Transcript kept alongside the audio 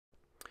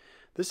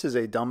This is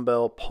a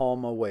dumbbell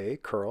palm away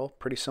curl,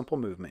 pretty simple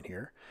movement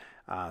here.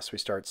 So we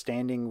start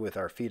standing with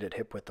our feet at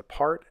hip width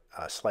apart,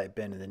 a slight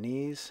bend in the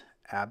knees,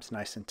 abs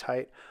nice and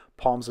tight.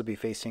 Palms will be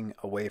facing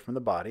away from the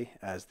body,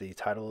 as the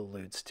title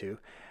alludes to.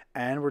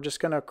 And we're just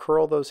going to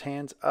curl those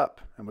hands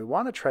up. And we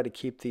want to try to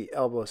keep the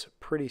elbows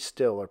pretty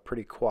still or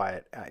pretty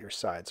quiet at your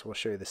side. So we'll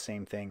show you the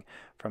same thing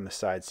from the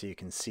side so you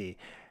can see.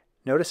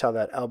 Notice how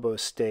that elbow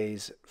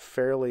stays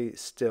fairly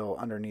still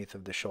underneath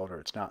of the shoulder.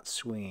 It's not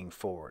swinging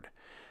forward.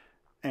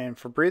 And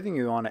for breathing,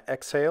 you want to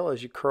exhale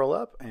as you curl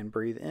up and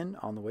breathe in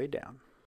on the way down.